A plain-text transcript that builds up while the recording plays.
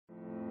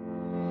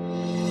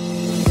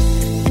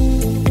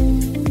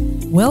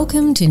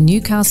Welcome to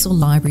Newcastle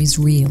Libraries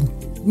Reel.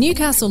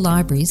 Newcastle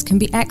Libraries can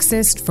be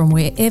accessed from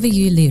wherever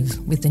you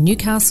live with the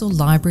Newcastle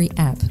Library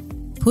app.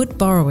 Put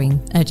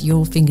borrowing at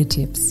your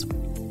fingertips.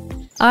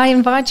 I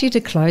invite you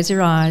to close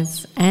your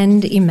eyes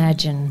and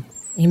imagine.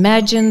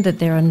 Imagine that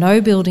there are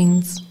no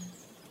buildings,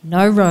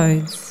 no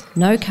roads,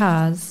 no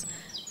cars,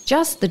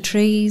 just the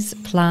trees,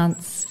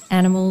 plants,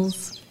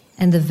 animals,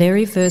 and the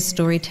very first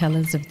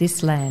storytellers of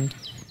this land,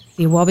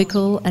 the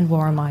Awabakal and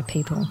Worimi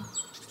people.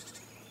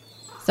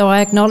 So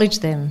I acknowledge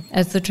them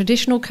as the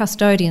traditional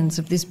custodians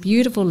of this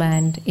beautiful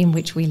land in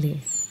which we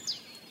live.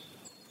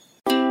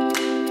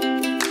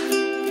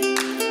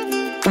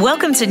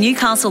 Welcome to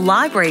Newcastle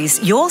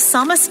Libraries, Your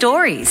Summer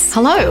Stories.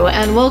 Hello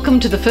and welcome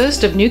to the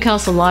first of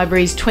Newcastle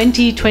Libraries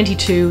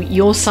 2022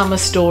 Your Summer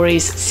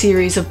Stories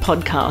series of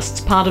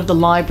podcasts, part of the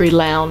Library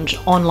Lounge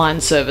online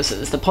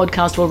services. The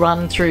podcast will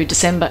run through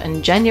December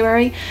and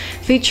January,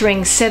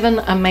 featuring 7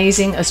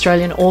 amazing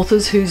Australian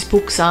authors whose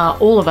books are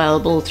all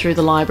available through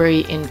the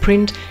library in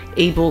print,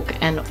 ebook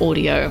and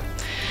audio.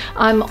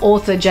 I'm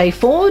author Jay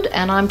Ford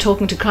and I'm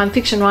talking to crime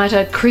fiction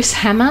writer Chris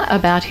Hammer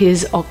about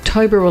his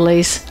October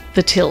release,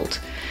 The Tilt.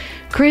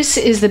 Chris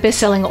is the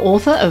best-selling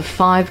author of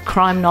 5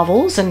 crime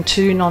novels and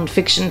 2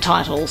 non-fiction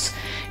titles.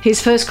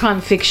 His first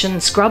crime fiction,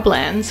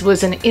 Scrublands,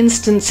 was an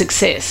instant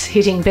success,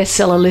 hitting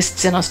bestseller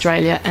lists in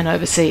Australia and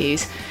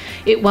overseas.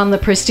 It won the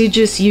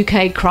prestigious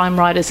UK Crime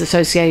Writers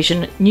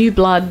Association New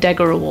Blood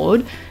Dagger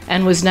Award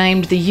and was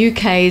named the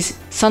UK's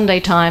Sunday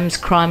Times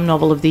Crime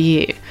Novel of the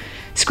Year.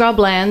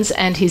 Scrublands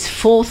and his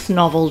 4th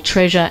novel,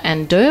 Treasure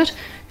and Dirt,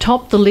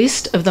 topped the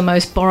list of the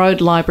most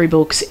borrowed library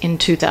books in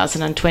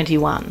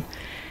 2021.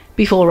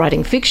 Before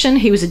writing fiction,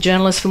 he was a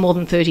journalist for more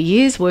than 30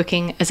 years,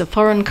 working as a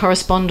foreign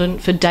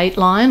correspondent for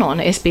Dateline on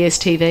SBS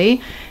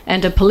TV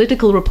and a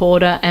political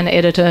reporter and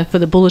editor for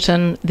The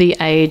Bulletin, The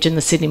Age and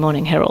the Sydney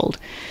Morning Herald.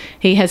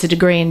 He has a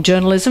degree in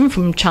journalism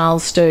from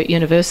Charles Sturt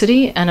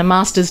University and a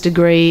master's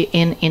degree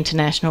in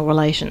international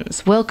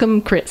relations.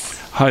 Welcome, Chris.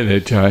 Hi there,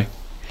 Jay.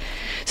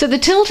 So The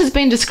Tilt has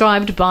been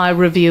described by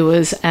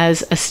reviewers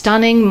as a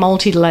stunning,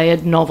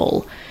 multi-layered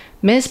novel,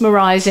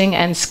 mesmerising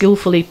and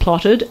skillfully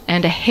plotted,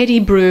 and a heady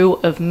brew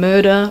of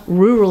murder,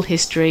 rural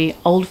history,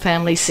 old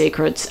family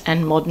secrets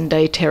and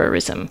modern-day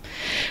terrorism.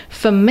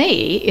 For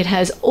me, it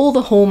has all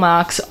the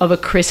hallmarks of a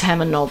Chris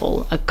Hammer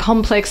novel: a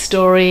complex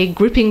story,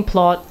 gripping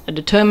plot, a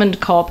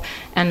determined cop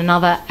and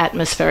another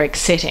atmospheric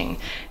setting,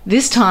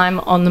 this time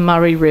on the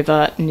Murray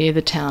River near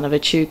the town of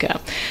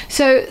Echuca.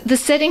 So the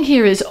setting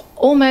here is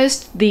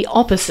almost the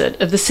opposite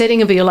of the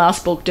setting of your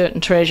last book, Dirt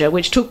and Treasure,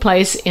 which took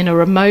place in a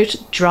remote,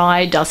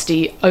 dry,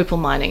 dusty opal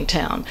mining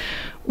town.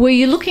 Were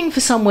you looking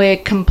for somewhere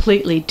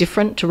completely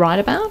different to write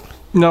about?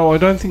 No, I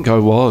don't think I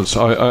was.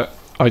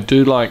 I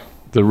do like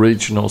the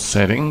regional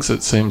settings.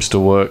 It seems to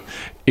work.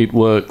 It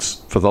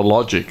works for the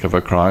logic of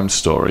a crime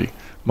story.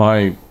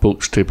 My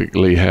books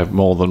typically have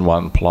more than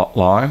one plot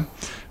line,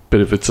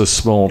 but if it's a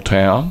small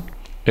town,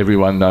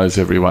 everyone knows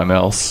everyone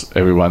else,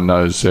 everyone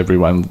knows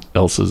everyone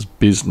else's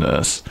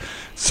business,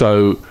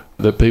 so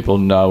that people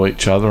know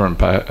each other and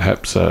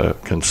perhaps are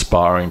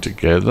conspiring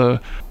together.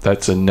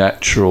 That's a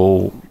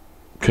natural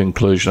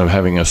conclusion of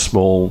having a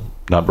small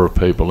number of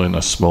people in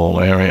a small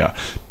area.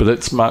 But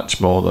it's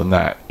much more than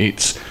that.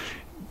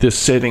 The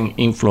setting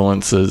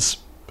influences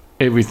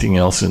everything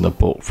else in the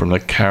book, from the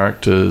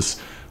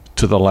characters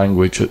to the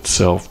language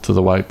itself, to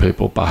the way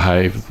people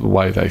behave, the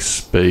way they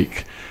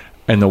speak,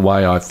 and the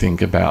way I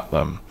think about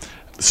them.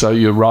 So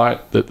you're right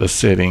that the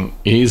setting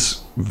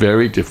is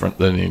very different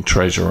than in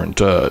Treasure and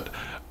Dirt,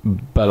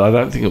 but I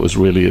don't think it was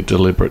really a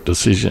deliberate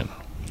decision.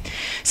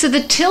 So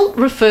The Tilt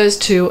refers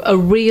to a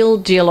real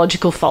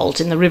geological fault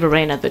in the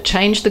Riverina that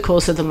changed the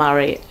course of the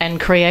Murray and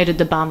created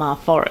the Barmah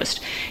Forest.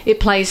 It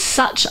plays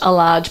such a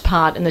large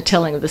part in the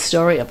telling of the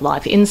story of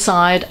life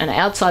inside and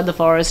outside the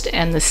forest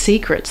and the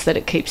secrets that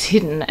it keeps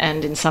hidden,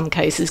 and in some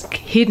cases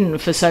hidden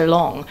for so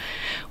long.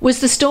 Was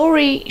the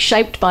story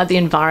shaped by the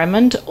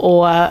environment,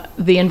 or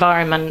the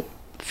environment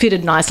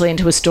fitted nicely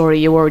into a story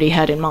you already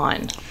had in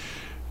mind?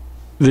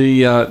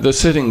 The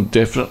setting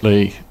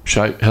definitely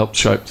helped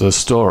shape the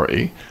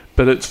story,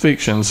 but it's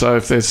fiction, so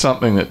if there's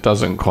something that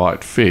doesn't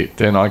quite fit,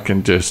 then I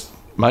can just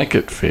make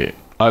it fit.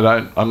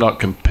 I'm not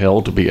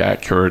compelled to be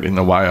accurate in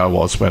the way I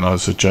was when I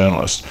was a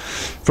journalist.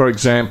 For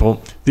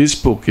example, this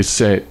book is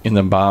set in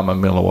the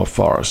Barmah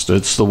Forest.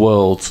 It's the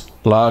world's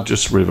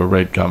largest river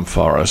red gum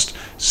forest,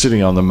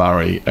 sitting on the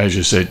Murray, as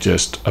you said,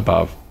 just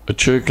above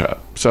Echuca.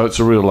 So it's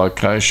a real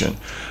location.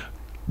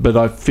 But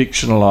I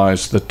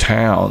fictionalised the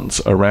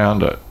towns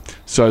around it.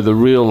 So the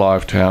real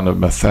life town of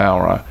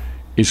Mathowra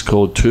is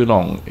called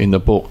Toolong in the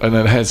book, and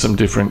it has some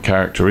different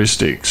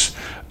characteristics.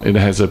 It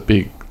has a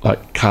big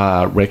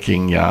car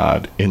wrecking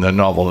yard in the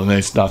novel, and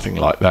there's nothing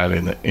like that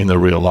in the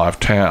real life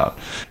town.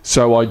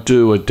 So I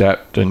do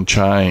adapt and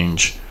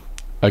change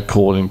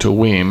according to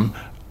whim.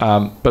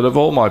 But of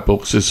all my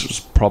books, this was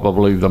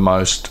probably the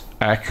most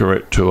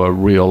accurate to a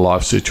real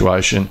life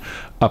situation,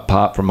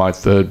 apart from my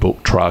 3rd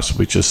book, Trust,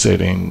 which is set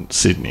in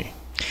Sydney.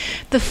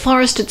 The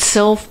forest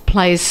itself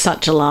plays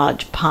such a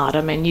large part.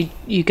 I mean,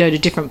 you go to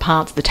different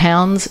parts of the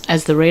towns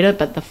as the reader,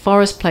 but the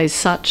forest plays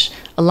such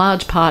a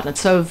large part and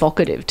it's so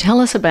evocative. Tell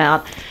us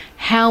about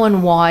how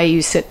and why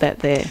you set that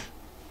there.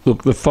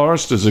 Look, the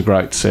forest is a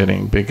great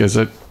setting because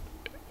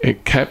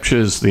it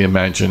captures the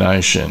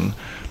imagination,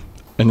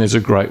 and there's a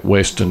great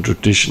Western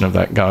tradition of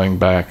that going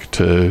back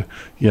to,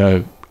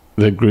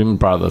 the Grimm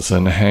brothers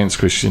and Hans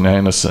Christian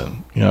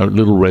Andersen,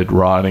 Little Red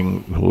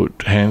Riding Hood,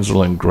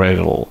 Hansel and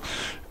Gretel,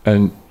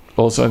 and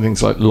also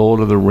things like Lord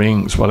of the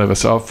Rings, whatever.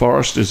 So a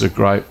forest is a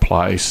great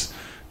place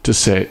to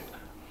set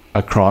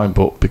a crime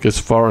book because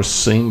forests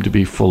seem to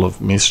be full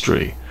of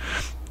mystery.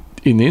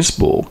 In this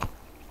book,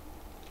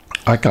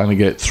 I can only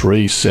get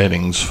 3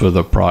 settings for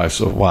the price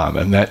of one,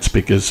 and that's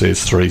because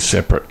there's 3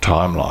 separate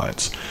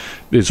timelines.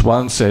 There's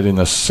one set in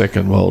the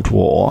Second World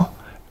War,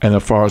 and the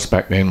forest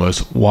back then was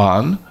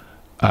one,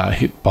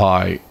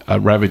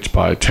 ravaged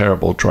by a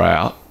terrible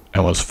drought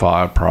and was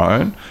fire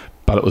prone,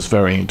 but it was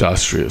very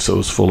industrious. It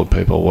was full of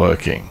people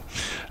working.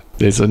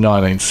 There's a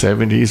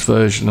 1970s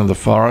version of the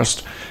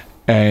forest,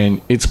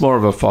 and it's more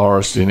of a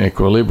forest in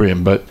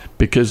equilibrium, but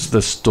because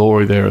the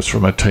story there is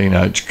from a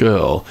teenage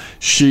girl,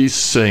 she's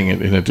seeing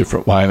it in a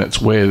different way, and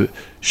it's where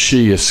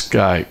she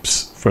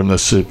escapes from the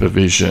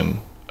supervision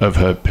of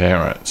her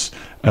parents,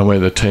 and where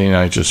the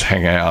teenagers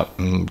hang out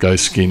and go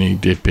skinny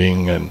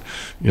dipping and,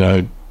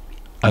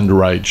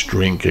 underage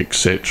drink,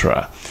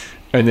 etc.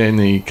 And then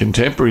the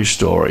contemporary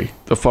story,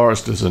 the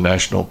forest is a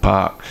national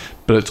park,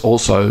 but it's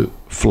also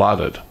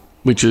flooded,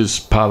 which is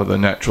part of the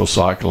natural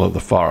cycle of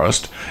the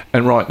forest.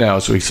 And right now,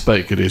 as we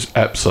speak, it is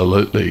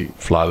absolutely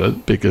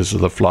flooded because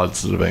of the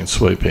floods that have been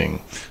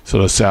sweeping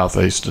sort of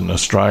southeastern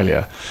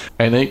Australia.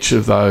 And each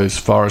of those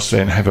forests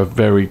then have a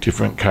very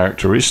different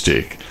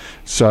characteristic.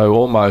 So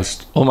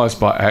almost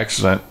by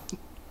accident,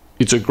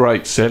 it's a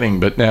great setting,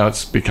 but now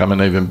it's become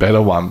an even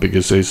better one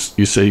because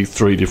you see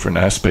 3 different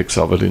aspects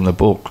of it in the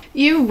book.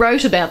 You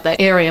wrote about that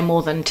area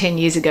more than 10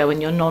 years ago in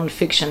your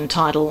non-fiction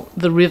title,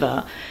 The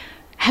River.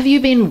 Have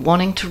you been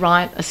wanting to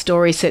write a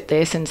story set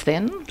there since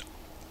then?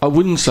 I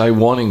wouldn't say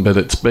wanting, but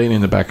it's been in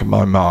the back of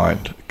my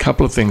mind. A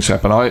couple of things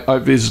happened. I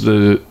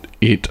visited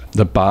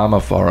the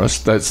Barmah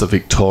Forest, that's the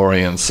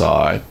Victorian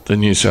side. The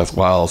New South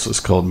Wales is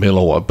called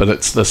Millawa, but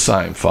it's the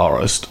same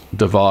forest,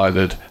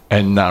 divided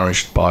and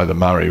nourished by the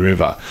Murray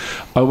River.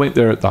 I went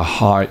there at the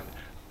height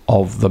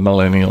of the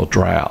millennial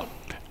drought,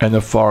 and the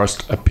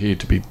forest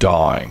appeared to be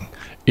dying.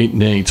 It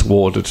needs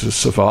water to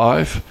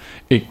survive.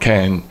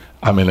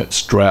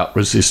 It's drought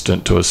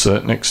resistant to a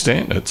certain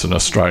extent. It's an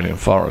Australian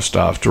forest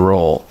after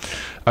all.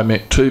 I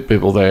met 2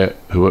 people there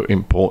who were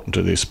important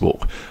to this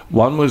book.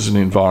 One was an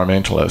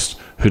environmentalist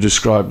who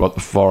described what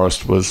the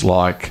forest was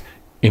like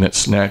in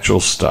its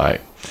natural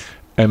state.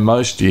 And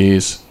most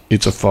years,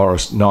 it's a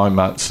forest 9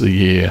 months of the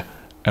year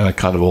and a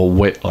kind of a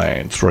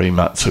wetland 3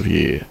 months of the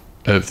year.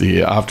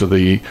 After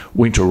the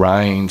winter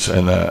rains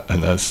and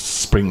the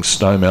spring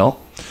snowmelt,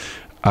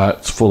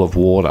 it's full of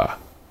water.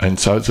 And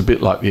so it's a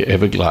bit like the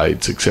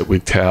Everglades, except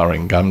with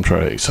towering gum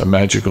trees, a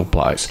magical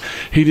place.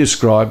 He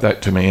described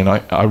that to me, and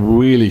I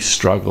really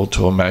struggled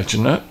to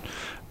imagine it,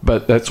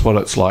 but that's what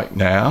it's like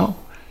now.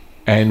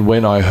 And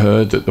when I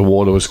heard that the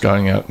water was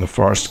going out in the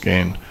forest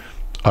again,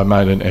 I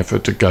made an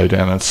effort to go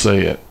down and see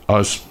it. I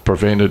was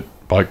prevented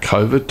by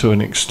COVID to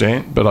an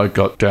extent, but I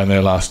got down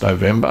there last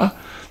November,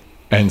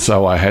 and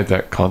so I had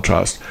that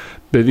contrast.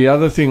 But the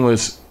other thing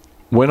was,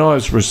 when I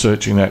was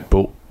researching that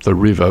book, The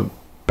River,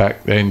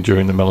 back then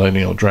during the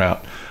millennial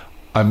drought,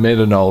 I met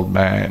an old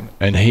man,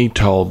 and he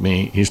told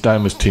me, his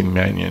name was Tim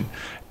Mannion,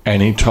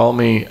 and he told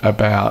me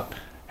about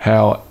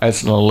how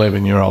as an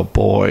 11-year-old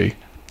boy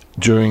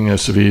during a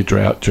severe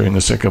drought during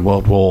the Second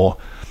World War,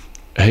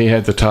 he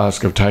had the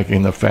task of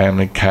taking the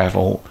family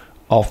cattle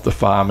off the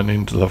farm and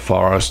into the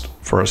forest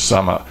for a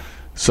summer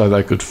so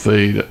they could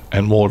feed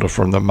and water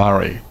from the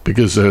Murray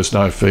because there was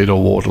no feed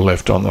or water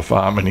left on the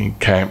farm, and he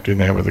camped in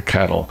there with the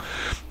cattle.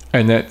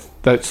 And that's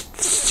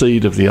the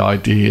seed of the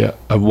idea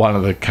of one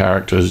of the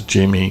characters,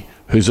 Jimmy,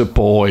 who's a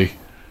boy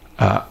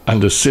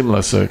under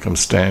similar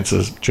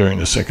circumstances during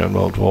the Second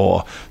World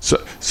War.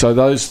 So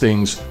those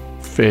things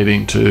fed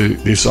into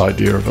this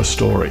idea of a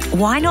story.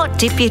 Why not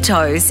dip your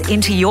toes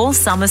into your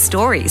summer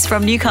stories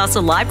from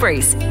Newcastle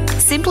Libraries?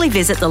 Simply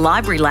visit the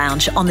Library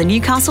Lounge on the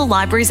Newcastle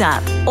Libraries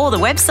app or the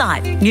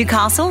website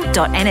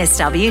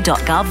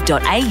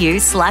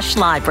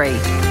newcastle.nsw.gov.au/library.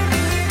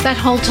 That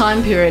whole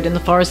time period in the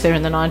forest there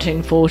in the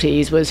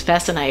 1940s was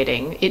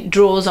fascinating. It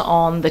draws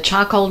on the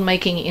charcoal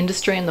making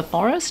industry in the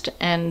forest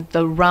and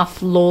the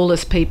rough,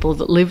 lawless people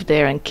that lived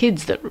there and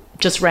kids that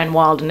just ran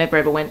wild and never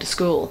ever went to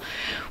school.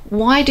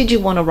 Why did you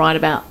want to write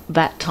about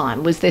that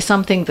time? Was there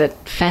something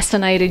that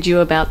fascinated you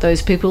about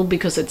those people?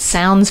 Because it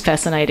sounds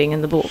fascinating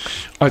in the book.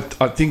 I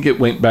think it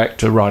went back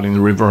to writing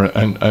The River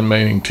and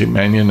meeting Tim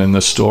Mannion and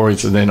the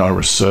stories, and then I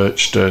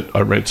researched it.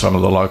 I read some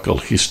of the local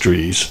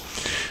histories.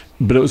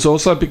 But it was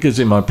also because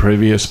in my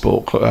previous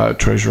book,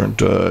 Treasure and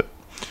Dirt,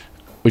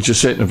 which is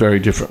set in a very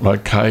different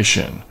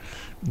location,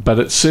 but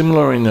it's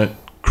similar in that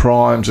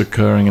crimes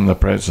occurring in the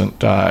present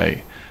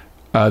day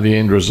are the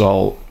end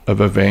result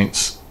of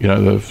events,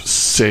 they've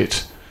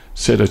set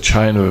a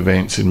chain of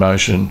events in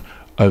motion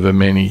over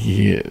many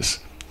years.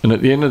 And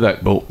at the end of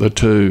that book, the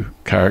two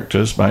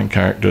main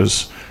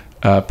characters,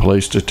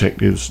 police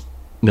detectives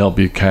Nell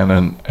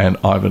Buchanan and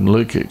Ivan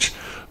Lukic,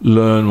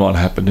 learn what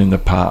happened in the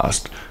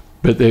past,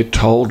 but they're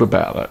told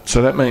about it.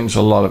 So that means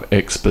a lot of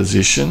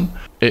exposition.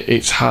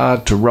 It's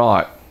hard to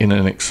write in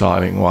an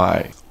exciting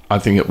way. I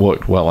think it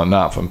worked well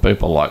enough and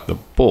people liked the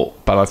book,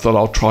 but I thought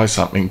I'll try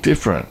something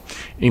different.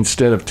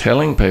 Instead of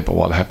telling people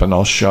what happened,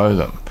 I'll show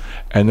them.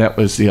 And that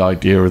was the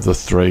idea of the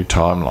three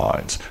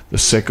timelines: the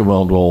Second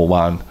World War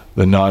one,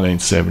 the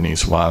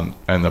 1970s one,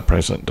 and the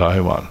present day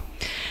one.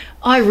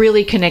 I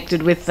really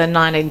connected with the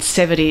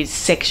 1970s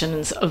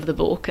sections of the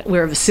book.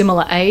 We're of a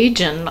similar age,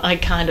 and I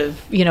kind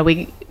of,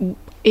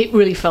 it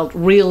really felt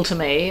real to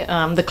me.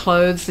 The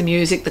clothes, the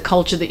music, the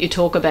culture that you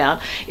talk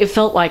about, it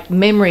felt like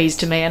memories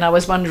to me. And I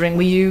was wondering,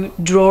 were you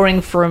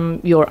drawing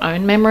from your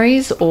own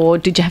memories, or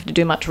did you have to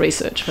do much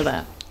research for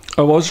that?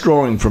 I was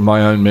drawing from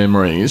my own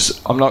memories.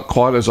 I'm not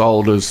quite as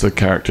old as the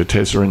character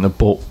Tessa in the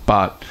book,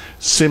 but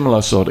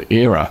similar sort of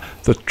era.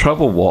 The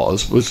trouble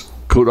was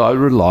could I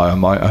rely on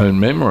my own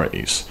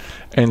memories?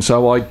 And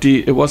so I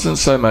did. It wasn't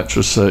so much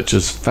research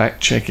as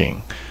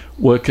fact-checking.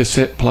 Were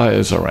cassette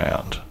players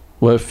around?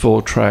 Were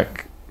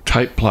 4-track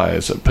tape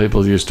players that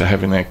people used to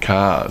have in their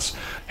cars?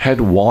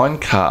 Had wine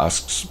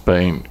casks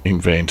been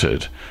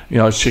invented?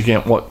 I was checking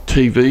out what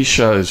TV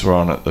shows were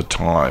on at the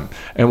time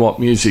and what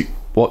music.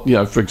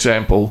 For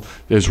example,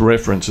 there's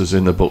references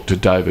in the book to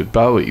David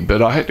Bowie,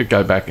 but I had to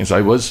go back and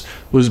say, was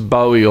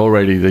Bowie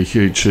already the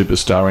huge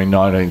superstar in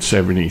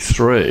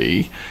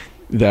 1973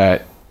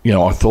 that,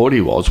 I thought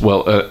he was?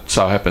 Well, it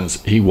so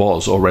happens he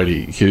was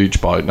already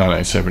huge by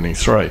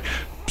 1973.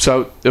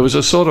 So there was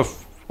a sort of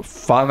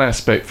fun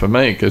aspect for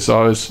me because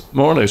I was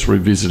more or less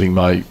revisiting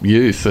my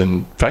youth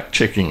and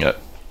fact-checking it.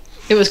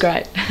 It was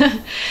great.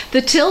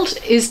 The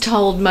Tilt is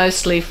told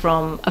mostly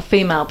from a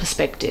female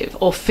perspective,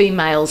 or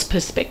females'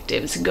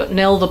 perspectives. You've got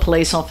Nell, the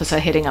police officer,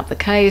 heading up the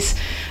case,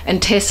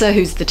 and Tessa,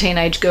 who's the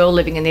teenage girl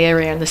living in the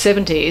area in the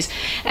 70s.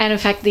 And in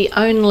fact, the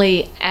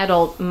only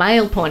adult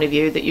male point of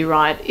view that you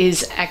write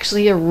is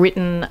actually a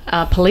written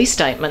police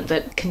statement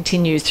that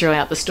continues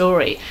throughout the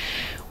story.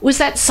 Was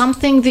that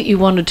something that you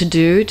wanted to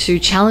do, to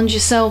challenge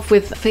yourself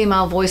with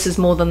female voices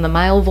more than the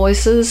male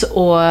voices,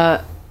 or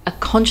a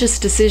conscious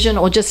decision,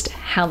 or just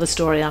how the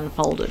story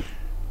unfolded?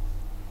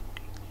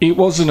 It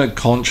wasn't a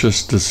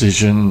conscious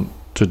decision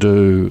to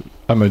do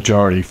a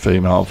majority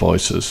female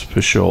voices,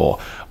 for sure.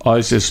 I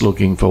was just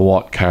looking for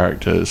what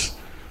characters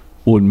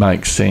would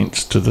make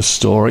sense to the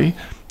story,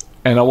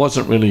 and I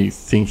wasn't really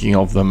thinking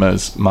of them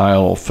as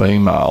male or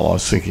female. I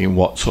was thinking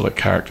what sort of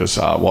characters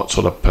are, what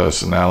sort of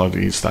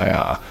personalities they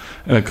are.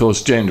 And of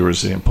course gender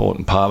is an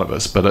important part of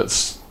us, but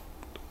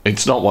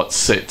it's not what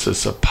sets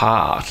us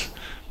apart,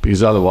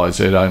 because otherwise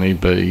there'd only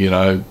be,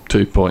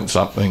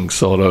 2-point-something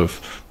sort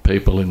of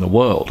people in the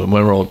world, and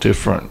we're all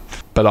different.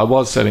 But I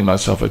was setting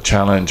myself a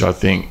challenge, I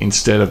think,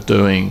 instead of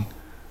doing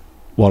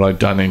what I'd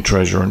done in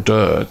Treasure and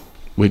Dirt,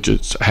 which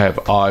is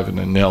have Ivan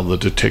and Nell, the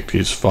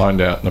detectives,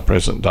 find out in the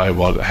present day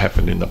what had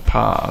happened in the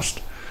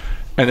past.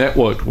 And that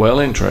worked well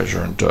in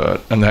Treasure and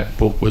Dirt, and that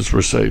book was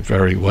received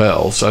very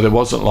well. So there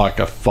wasn't like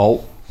a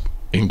fault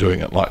in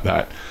doing it like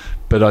that.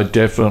 But I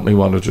definitely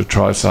wanted to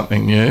try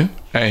something new,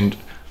 and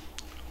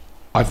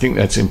I think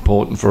that's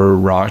important for a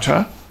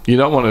writer. You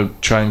don't want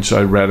to change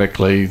so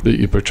radically that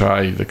you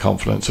betray the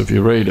confidence of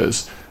your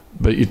readers,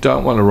 but you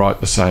don't want to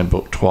write the same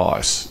book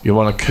twice. You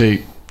want to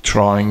keep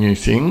trying new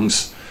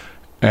things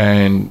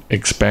and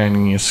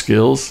expanding your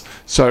skills.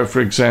 So, for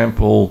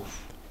example,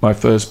 my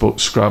first book,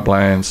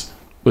 Scrublands,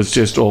 was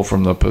just all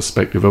from the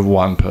perspective of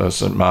one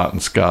person, Martin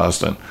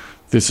Scarsden.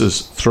 This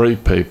is 3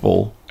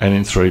 people and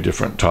in 3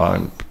 different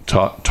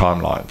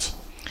timelines.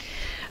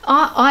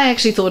 I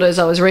actually thought as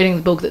I was reading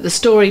the book that the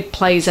story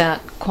plays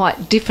out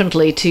quite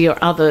differently to your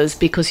others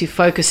because you're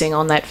focusing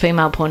on that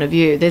female point of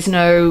view. There's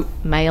no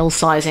male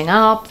sizing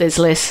up, there's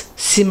less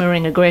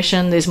simmering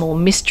aggression, there's more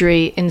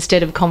mystery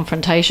instead of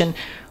confrontation.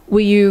 Were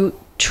you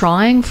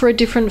trying for a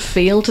different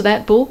feel to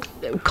that book,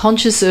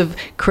 conscious of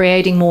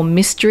creating more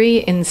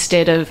mystery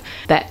instead of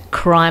that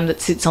crime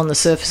that sits on the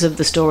surface of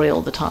the story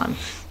all the time?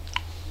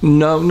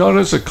 No, not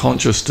as a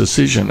conscious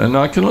decision. And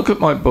I can look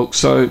at my book.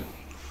 So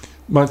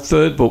my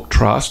third book,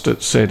 Trust,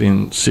 it's set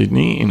in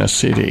Sydney, in a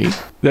city.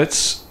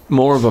 That's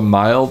more of a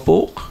male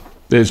book.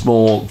 There's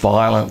more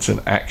violence and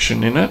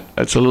action in it.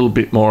 It's a little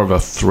bit more of a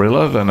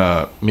thriller than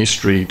a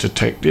mystery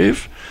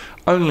detective,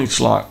 only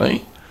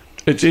slightly.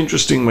 It's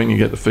interesting when you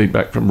get the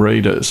feedback from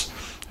readers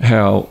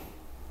how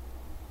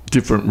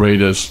different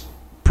readers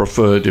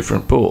prefer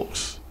different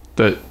books.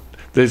 That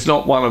there's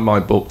not one of my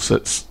books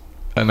that's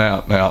an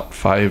out-and-out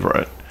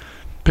favourite.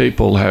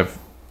 People have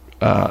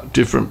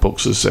different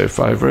books as their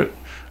favourite.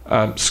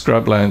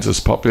 Scrublands is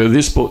popular.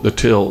 This book, The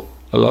Till,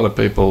 a lot of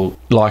people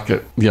like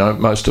it,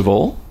 most of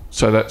all.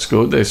 So that's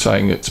good. They're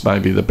saying it's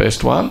maybe the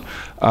best one.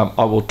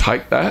 I will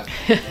take that.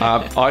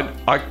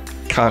 I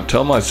can't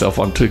tell myself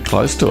I'm too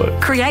close to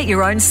it. Create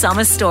your own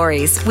summer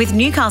stories with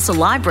Newcastle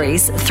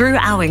Libraries through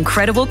our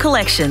incredible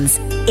collections,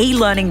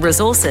 e-learning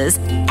resources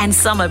and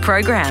summer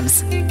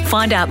programs.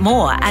 Find out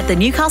more at the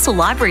Newcastle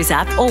Libraries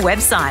app or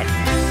website.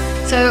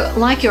 So,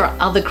 like your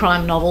other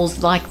crime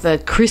novels, like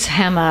the Chris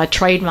Hammer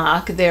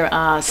trademark, there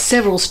are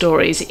several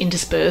stories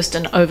interspersed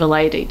and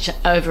overlaid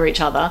over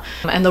each other,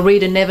 and the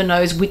reader never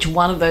knows which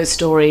one of those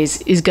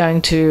stories is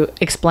going to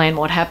explain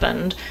what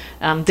happened.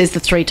 There's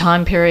the 3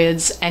 time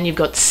periods, and you've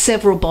got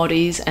several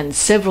bodies and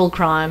several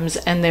crimes,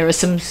 and there are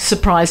some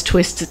surprise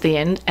twists at the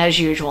end, as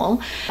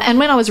usual. And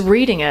when I was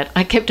reading it,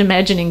 I kept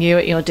imagining you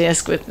at your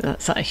desk with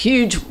a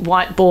huge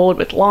whiteboard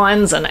with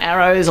lines and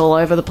arrows all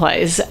over the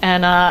place.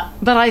 And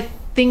but I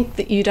think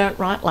that you don't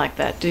write like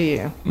that, do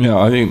you? Yeah,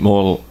 I think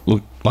more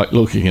like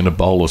looking in a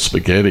bowl of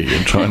spaghetti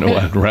and trying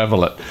to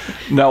unravel it.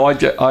 No,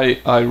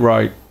 I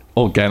write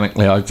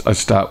organically. I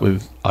start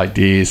with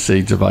ideas,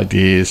 seeds of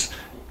ideas,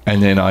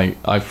 and then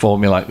I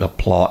formulate the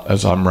plot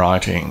as I'm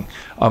writing.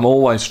 I'm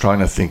always trying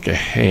to think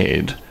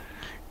ahead.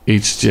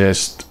 It's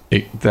just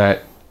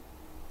that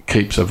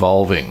keeps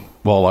evolving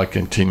while I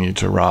continue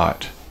to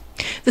write.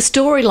 The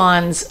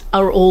storylines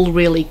are all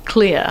really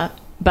clear,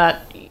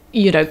 but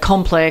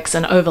complex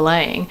and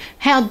overlaying.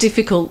 How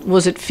difficult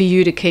was it for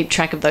you to keep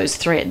track of those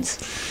threads?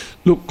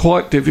 Look,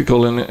 quite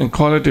difficult and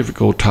quite a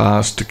difficult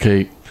task to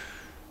keep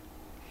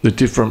the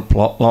different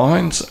plot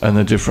lines and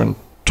the different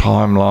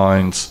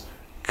timelines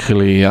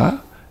clear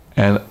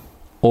and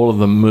all of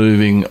them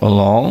moving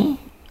along,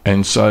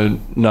 and so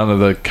none of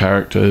the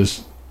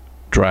characters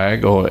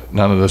drag or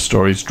none of the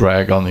stories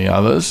drag on the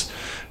others.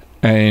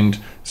 And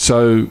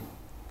so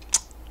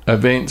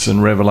events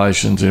and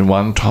revelations in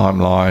one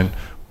timeline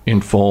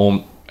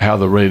inform how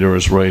the reader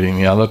is reading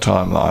the other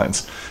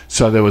timelines.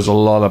 So there was a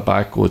lot of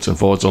backwards and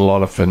forwards, a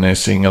lot of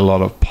finessing, a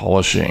lot of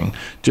polishing,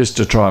 just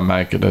to try and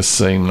make it as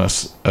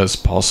seamless as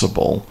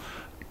possible.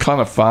 Kind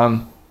of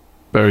fun,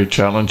 very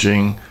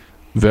challenging,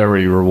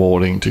 very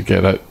rewarding to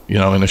get it,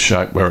 in a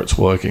shape where it's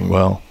working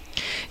well.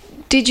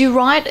 Did you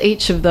write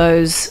each of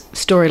those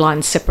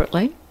storylines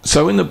separately?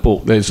 So in the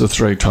book, there's the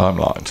 3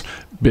 timelines,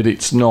 but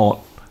it's not,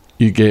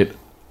 you get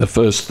the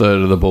first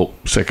third of the book,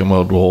 Second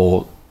World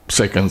War,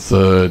 second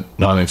third,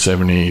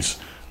 1970s,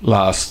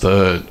 last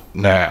third,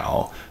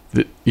 now.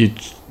 You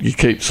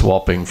keep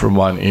swapping from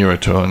one era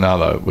to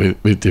another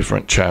with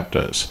different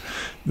chapters.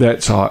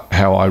 That's how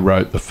I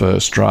wrote the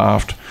first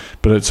draft,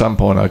 but at some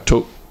point I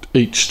took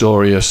each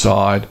story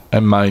aside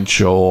and made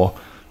sure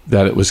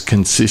that it was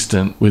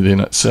consistent within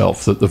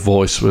itself, that the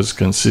voice was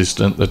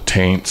consistent, the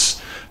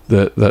tense,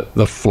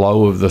 the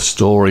flow of the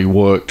story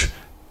worked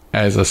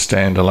as a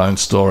standalone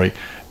story,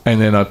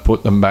 and then I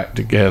put them back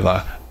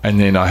together, and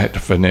then I had to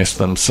finesse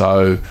them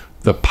so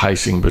the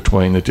pacing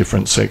between the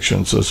different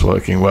sections was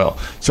working well.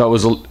 So it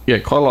was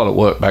quite a lot of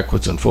work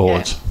backwards and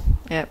forwards.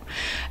 Yeah.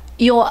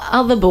 Your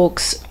other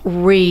books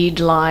read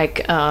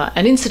like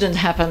an incident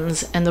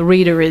happens and the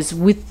reader is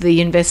with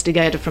the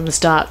investigator from the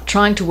start,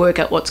 trying to work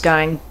out what's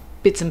going.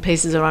 Bits and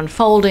pieces are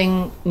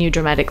unfolding, new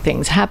dramatic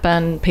things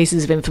happen,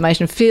 pieces of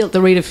information.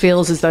 The reader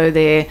feels as though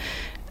they're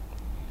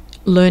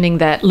learning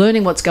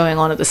what's going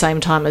on at the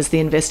same time as the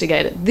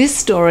investigator. This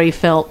story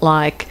felt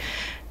like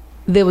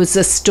there was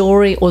a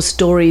story or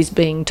stories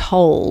being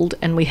told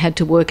and we had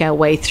to work our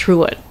way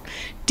through it.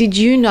 Did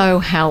you know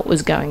how it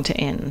was going to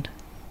end?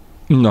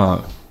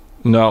 No,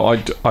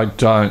 I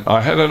don't.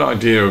 I had an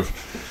idea of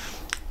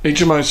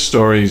each of my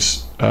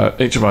stories,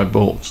 each of my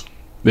books.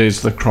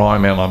 There's the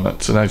crime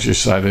elements, and as you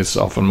say, there's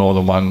often more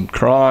than one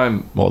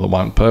crime, more than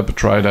one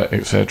perpetrator,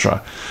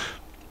 etc.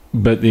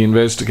 But the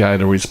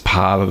investigator is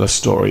part of the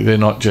story. They're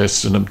not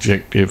just an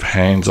objective,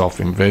 hands-off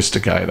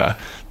investigator.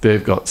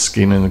 They've got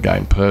skin in the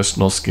game,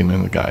 personal skin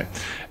in the game.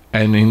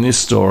 And in this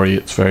story,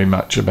 it's very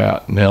much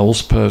about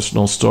Nell's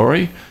personal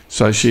story.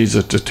 So she's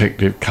a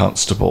detective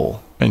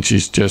constable, and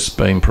she's just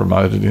been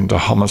promoted into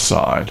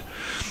homicide.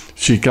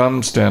 She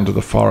comes down to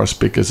the forest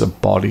because a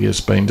body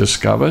has been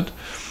discovered.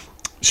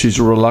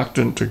 She's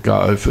reluctant to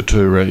go for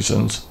 2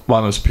 reasons.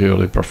 One is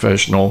purely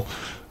professional.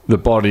 The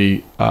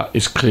body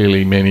is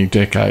clearly many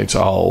decades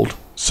old,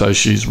 so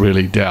she's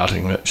really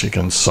doubting that she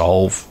can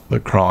solve the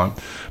crime.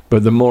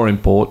 But the more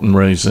important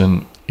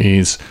reason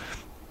is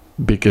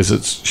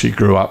because she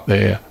grew up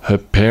there, her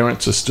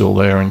parents are still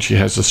there, and she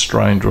has a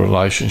strained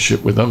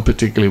relationship with them,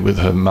 particularly with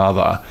her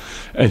mother.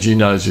 And she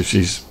knows if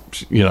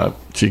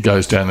she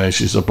goes down there,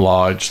 she's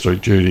obliged through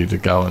duty to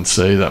go and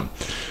see them.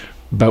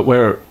 But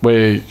where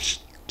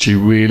she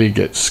really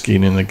gets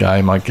skin in the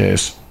game, I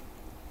guess,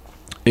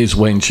 is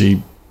when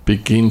she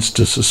begins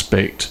to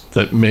suspect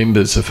that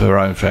members of her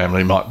own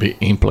family might be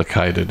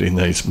implicated in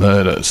these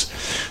murders.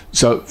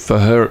 So for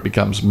her, it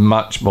becomes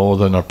much more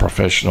than a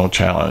professional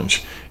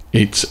challenge.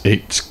 It's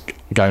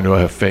going to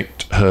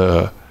affect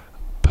her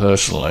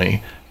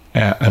personally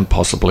and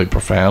possibly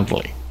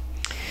profoundly.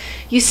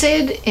 You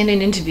said in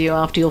an interview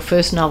after your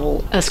first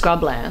novel,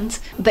 Scrublands,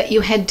 that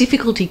you had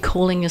difficulty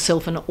calling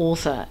yourself an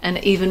author, and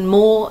it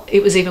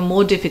was even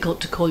more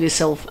difficult to call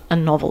yourself a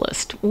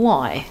novelist.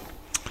 Why?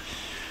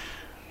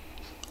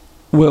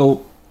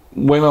 Well,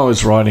 when I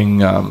was writing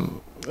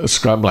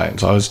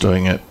Scrublands, I was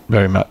doing it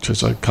very much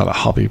as a kind of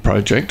hobby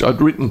project.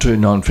 I'd written 2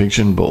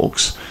 non-fiction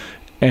books,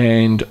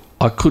 and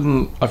I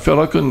felt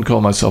I couldn't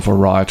call myself a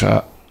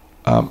writer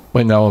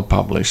when they were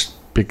published,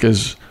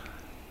 because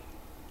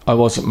I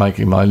wasn't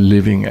making my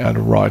living out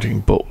of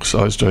writing books.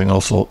 I was doing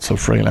all sorts of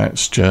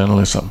freelance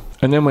journalism.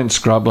 And then when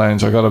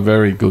Scrublands, I got a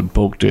very good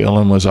book deal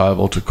and was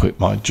able to quit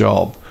my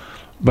job.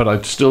 But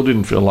I still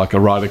didn't feel like a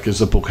writer because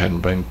the book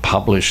hadn't been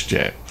published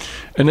yet.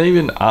 And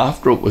even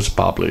after it was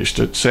published,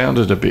 it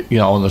sounded a bit,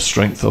 on the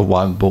strength of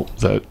one book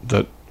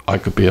that I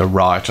could be a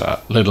writer,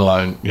 let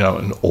alone,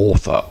 an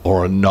author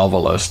or a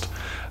novelist.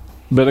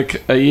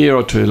 But a year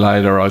or two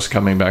later, I was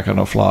coming back on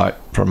a flight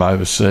from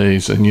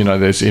overseas, and,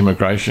 there's the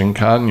immigration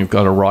card, and you've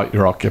got to write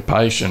your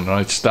occupation. And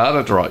I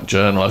started to write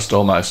journalist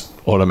almost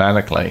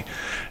automatically.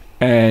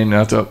 And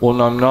I thought, well,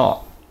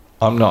 no,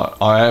 I'm not.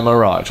 I am a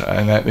writer.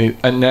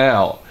 And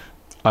now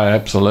I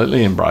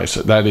absolutely embrace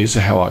it. That is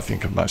how I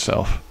think of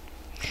myself.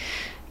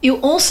 You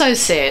also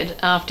said,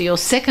 after your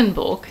second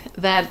book,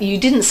 that you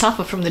didn't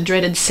suffer from the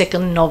dreaded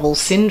second novel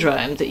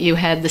syndrome, that you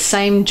had the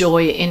same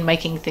joy in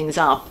making things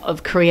up,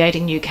 of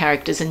creating new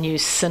characters and new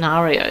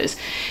scenarios.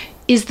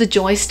 Is the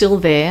joy still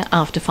there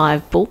after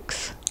 5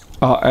 books?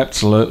 Oh,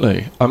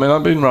 absolutely. I mean,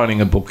 I've been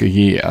writing a book a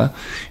year,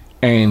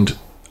 and,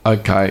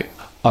 okay,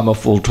 I'm a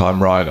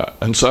full-time writer,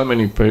 and so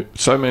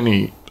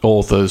many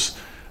authors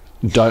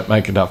don't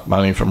make enough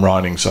money from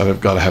writing, so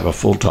they've got to have a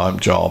full-time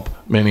job.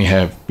 Many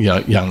have,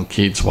 young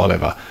kids,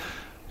 whatever.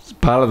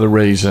 Part of the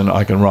reason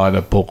I can write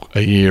a book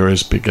a year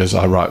is because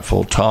I write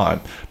full-time.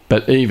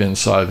 But even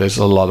so, there's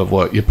a lot of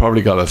work. You've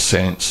probably got a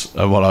sense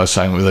of what I was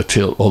saying with the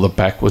tilt, or the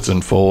backwards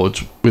and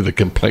forwards, with the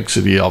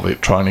complexity of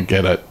it, trying to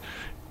get it,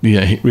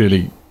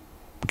 really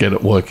get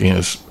it working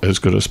as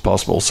good as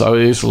possible. So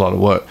it is a lot of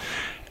work.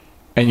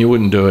 And you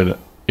wouldn't do it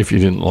if you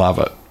didn't love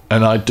it.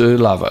 And I do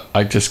love it.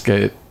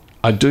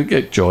 I do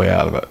get joy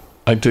out of it.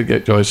 I do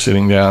get joy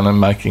sitting down and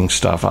making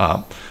stuff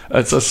up.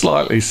 It's a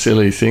slightly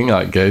silly thing,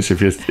 I guess,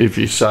 if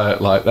you say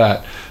it like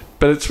that.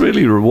 But it's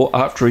really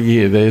after a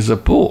year, there's a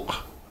book,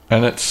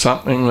 and it's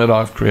something that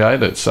I've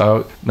created.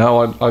 So,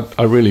 no,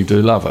 I really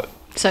do love it.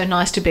 So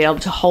nice to be able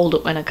to hold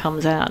it when it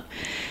comes out.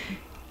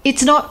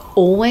 It's not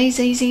always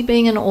easy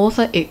being an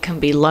author. It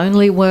can be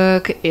lonely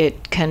work.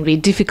 It can be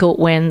difficult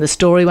when the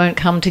story won't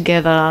come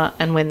together,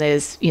 and when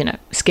there's,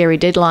 scary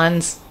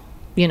deadlines,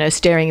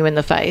 staring you in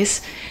the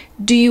face.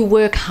 Do you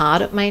work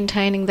hard at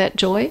maintaining that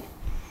joy?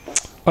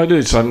 I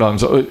do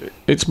sometimes.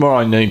 It's more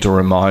I need to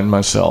remind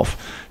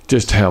myself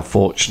just how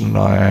fortunate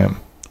I am.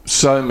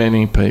 So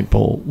many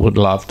people would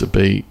love to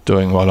be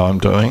doing what I'm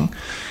doing.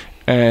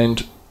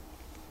 And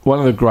one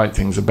of the great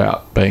things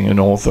about being an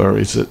author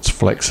is it's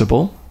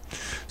flexible.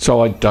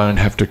 So I don't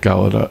have to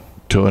go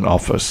to an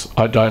office.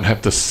 I don't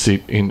have to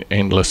sit in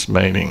endless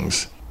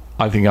meetings.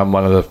 I think I'm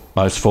one of the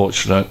most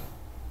fortunate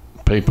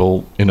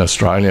people in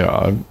Australia.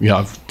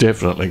 I've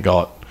definitely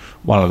got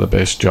one of the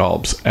best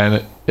jobs,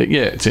 and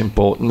it's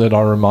important that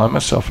I remind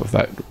myself of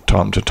that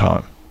time to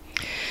time.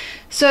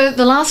 So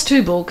the last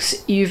 2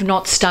 books, you've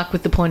not stuck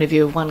with the point of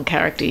view of one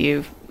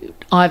character.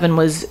 Ivan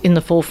was in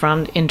the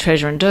forefront in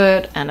Treasure and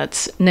Dirt, and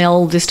it's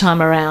Nell this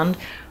time around.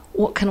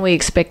 What can we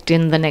expect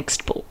in the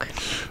next book?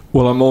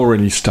 Well, I'm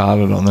already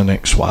started on the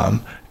next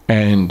one,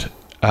 and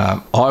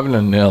Ivan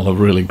and Nell have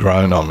really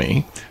grown on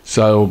me,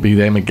 so it'll be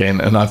them again.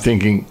 And I'm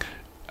thinking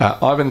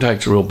Ivan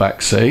takes a real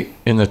back seat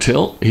in the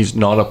tilt. He's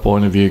not a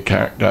point of view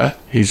character.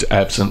 He's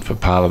absent for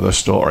part of the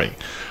story.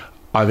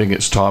 I think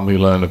it's time we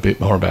learn a bit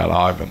more about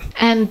Ivan.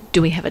 And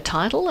do we have a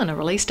title and a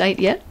release date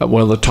yet?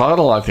 Well, the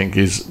title, I think,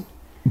 is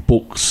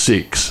Book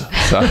 6.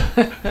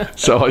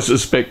 So I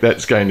suspect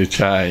that's going to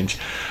change.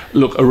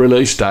 Look, a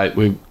release date,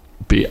 I'd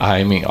be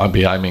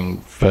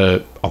aiming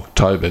for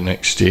October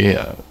next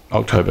year,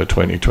 October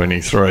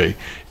 2023,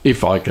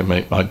 if I can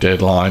meet my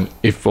deadline,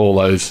 if all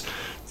those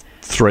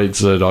threads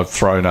that I've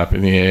thrown up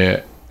in the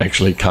air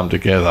actually come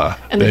together.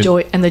 And the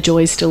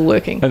joy is still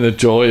working. And the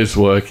joy is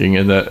working,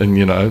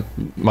 and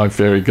my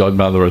fairy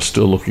godmother is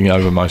still looking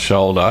over my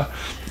shoulder.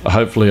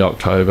 Hopefully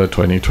October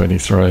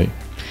 2023.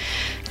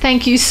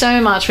 Thank you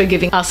so much for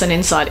giving us an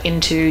insight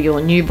into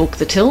your new book,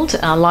 The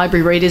Tilt. Our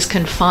library readers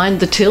can find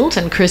The Tilt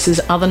and Chris's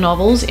other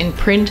novels in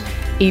print,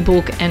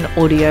 ebook and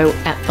audio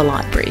at the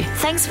library.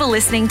 Thanks for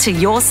listening to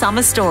Your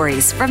Summer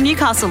Stories from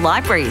Newcastle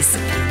Libraries.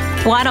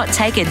 Why not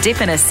take a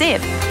dip and a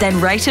sip, then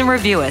rate and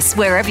review us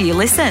wherever you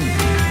listen.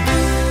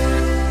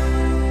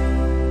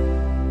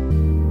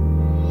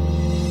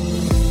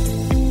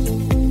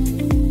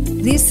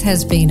 This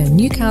has been a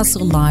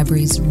Newcastle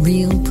Libraries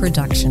Real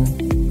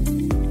production.